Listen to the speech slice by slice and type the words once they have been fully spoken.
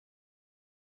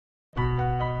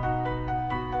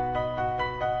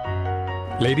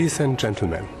Ladies and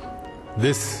gentlemen,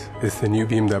 this is the new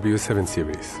BMW 7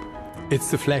 Series. It's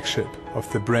the flagship of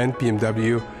the brand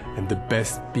BMW and the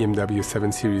best BMW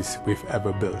 7 Series we've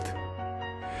ever built.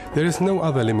 There is no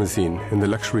other limousine in the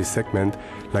luxury segment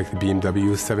like the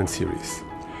BMW 7 Series.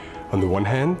 On the one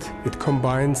hand, it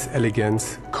combines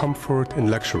elegance, comfort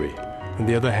and luxury. On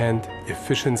the other hand,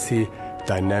 efficiency,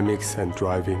 dynamics and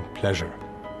driving pleasure.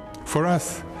 For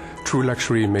us, true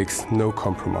luxury makes no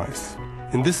compromise.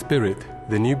 In this spirit,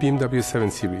 the new BMW 7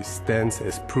 Series stands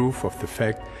as proof of the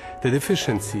fact that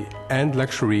efficiency and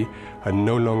luxury are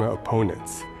no longer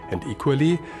opponents, and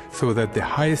equally so that the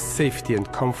highest safety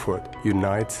and comfort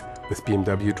unites with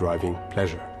BMW driving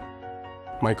pleasure.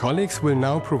 My colleagues will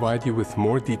now provide you with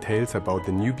more details about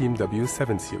the new BMW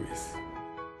 7 Series.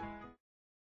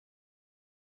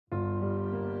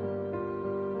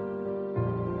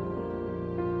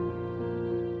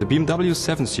 The BMW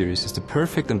 7 Series is the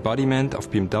perfect embodiment of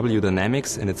BMW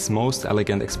dynamics in its most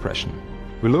elegant expression.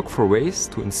 We look for ways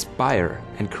to inspire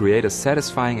and create a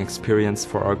satisfying experience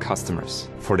for our customers.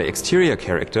 For the exterior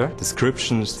character,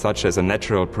 descriptions such as a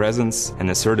natural presence,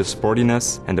 an assertive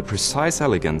sportiness and a precise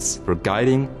elegance were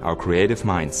guiding our creative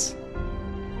minds.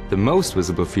 The most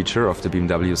visible feature of the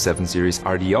BMW 7 Series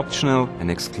are the optional and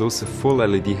exclusive full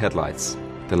LED headlights.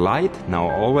 The light now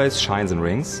always shines in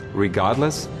rings,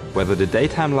 regardless whether the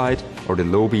daytime light or the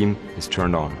low beam is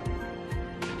turned on.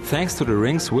 Thanks to the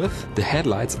ring's width, the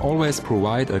headlights always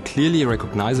provide a clearly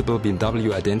recognizable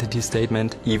BMW identity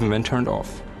statement even when turned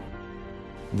off.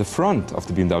 The front of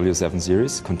the BMW 7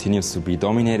 Series continues to be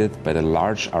dominated by the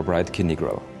large upright kidney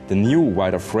grille. The new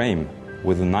wider frame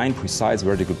with the 9 precise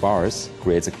vertical bars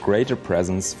creates a greater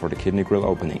presence for the kidney grille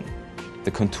opening. The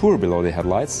contour below the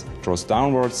headlights draws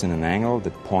downwards in an angle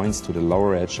that points to the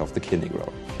lower edge of the kidney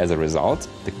grille. As a result,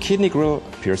 the kidney grille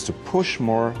appears to push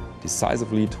more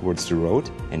decisively towards the road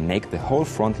and make the whole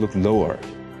front look lower.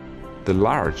 The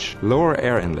large lower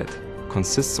air inlet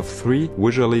consists of 3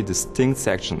 visually distinct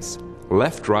sections,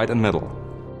 left, right and middle.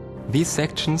 These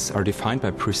sections are defined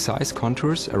by precise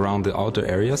contours around the outer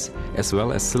areas as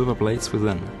well as silver blades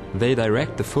within. They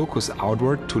direct the focus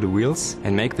outward to the wheels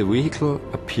and make the vehicle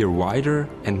appear wider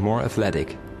and more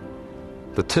athletic.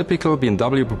 The typical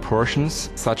BMW proportions,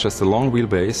 such as the long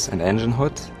wheelbase and engine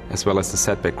hood, as well as the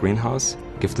setback greenhouse,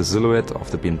 give the silhouette of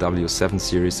the BMW 7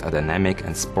 Series a dynamic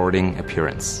and sporting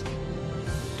appearance.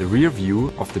 The rear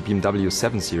view of the BMW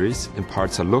 7 Series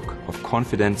imparts a look of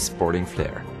confident sporting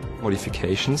flair.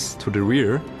 Modifications to the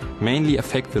rear mainly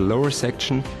affect the lower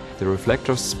section. The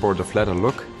reflectors sport a flatter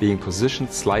look, being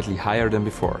positioned slightly higher than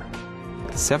before.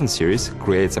 The 7 Series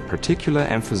creates a particular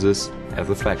emphasis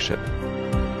as a flagship.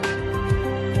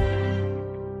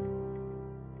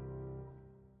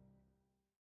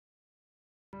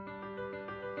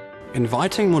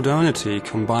 Inviting modernity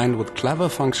combined with clever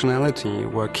functionality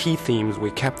were key themes we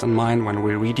kept in mind when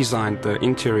we redesigned the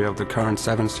interior of the current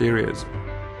 7 Series.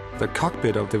 The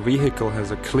cockpit of the vehicle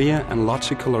has a clear and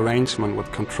logical arrangement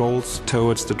with controls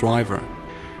towards the driver.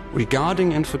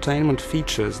 Regarding infotainment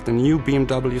features, the new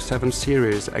BMW 7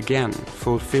 Series again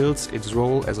fulfills its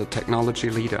role as a technology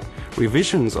leader.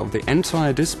 Revisions of the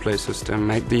entire display system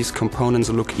make these components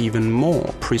look even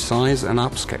more precise and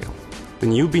upscale. The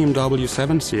new BMW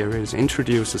 7 Series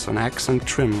introduces an accent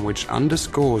trim which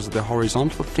underscores the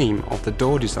horizontal theme of the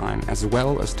door design as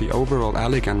well as the overall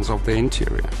elegance of the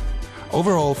interior.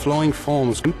 Overall, flowing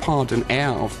forms impart an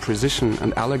air of precision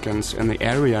and elegance in the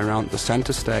area around the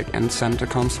center stack and center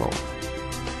console.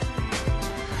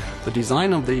 The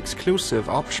design of the exclusive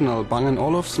optional Bang &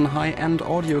 Olufsen high-end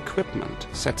audio equipment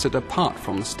sets it apart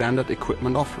from the standard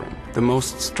equipment offering. The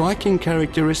most striking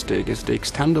characteristic is the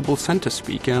extendable center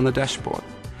speaker on the dashboard.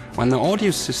 When the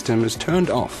audio system is turned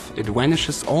off, it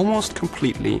vanishes almost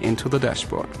completely into the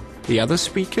dashboard. The other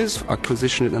speakers are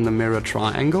positioned in the mirror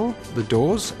triangle, the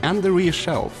doors and the rear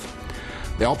shelf.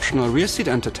 The optional rear seat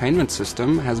entertainment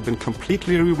system has been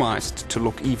completely revised to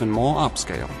look even more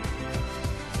upscale.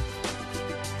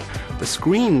 The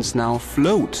screens now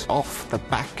float off the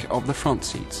back of the front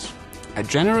seats. A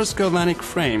generous galvanic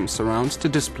frame surrounds the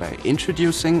display,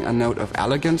 introducing a note of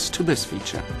elegance to this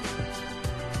feature.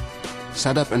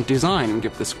 Setup and design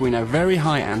give the screen a very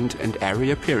high-end and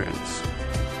airy appearance.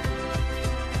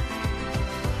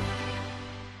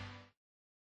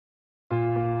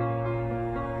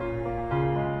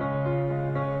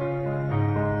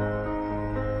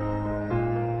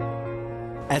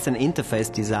 As an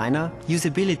interface designer,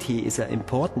 usability is an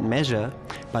important measure,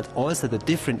 but also the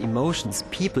different emotions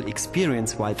people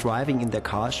experience while driving in their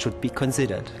car should be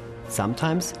considered.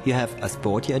 Sometimes you have a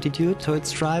sporty attitude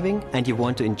towards driving and you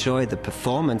want to enjoy the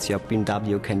performance your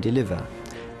BMW can deliver.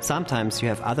 Sometimes you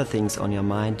have other things on your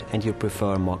mind and you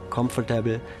prefer a more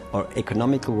comfortable or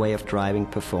economical way of driving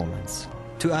performance.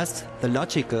 To us, the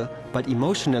logical but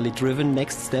emotionally driven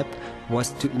next step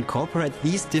was to incorporate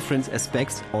these different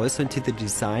aspects also into the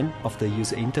design of the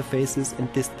user interfaces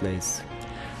and displays.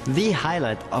 The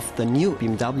highlight of the new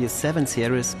BMW 7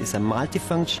 Series is a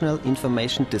multifunctional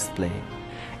information display.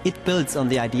 It builds on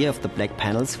the idea of the black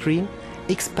panel screen,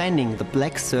 expanding the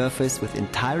black surface with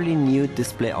entirely new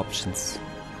display options.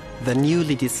 The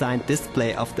newly designed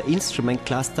display of the instrument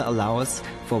cluster allows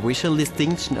for visual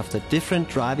distinction of the different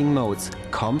driving modes: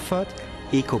 Comfort,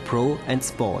 Eco Pro and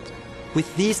Sport.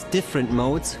 With these different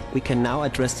modes, we can now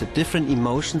address the different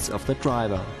emotions of the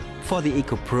driver. For the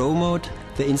Eco Pro mode,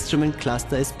 the instrument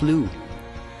cluster is blue.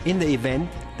 In the event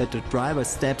that the driver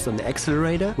steps on the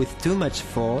accelerator with too much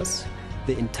force,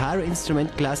 the entire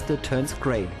instrument cluster turns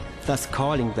grey, thus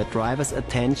calling the driver's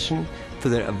attention to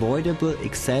the avoidable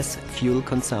excess fuel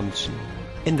consumption.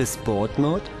 In the Sport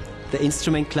mode, the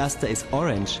instrument cluster is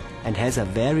orange and has a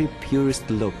very purist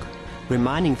look,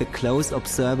 reminding the close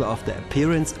observer of the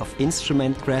appearance of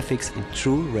instrument graphics in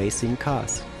true racing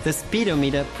cars. The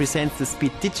speedometer presents the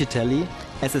speed digitally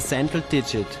as a central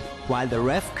digit, while the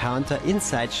rev counter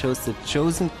inside shows the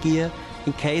chosen gear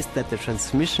in case that the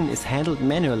transmission is handled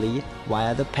manually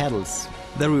via the pedals.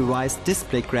 The revised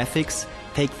display graphics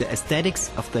take the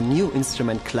aesthetics of the new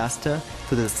instrument cluster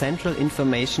to the central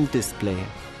information display.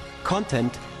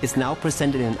 Content is now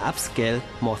presented in an upscale,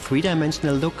 more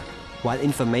three-dimensional look, while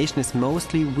information is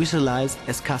mostly visualized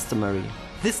as customary.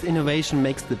 This innovation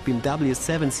makes the BMW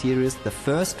 7 Series the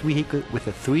first vehicle with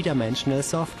a three-dimensional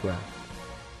software.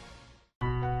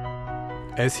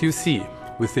 As you see,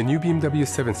 with the new BMW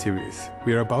 7 Series,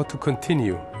 we are about to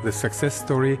continue the success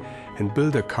story and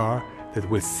build a car that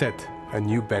will set a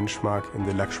new benchmark in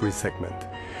the luxury segment.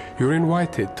 You're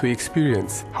invited to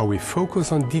experience how we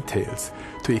focus on details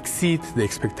to exceed the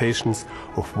expectations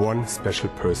of one special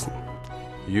person: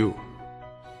 you.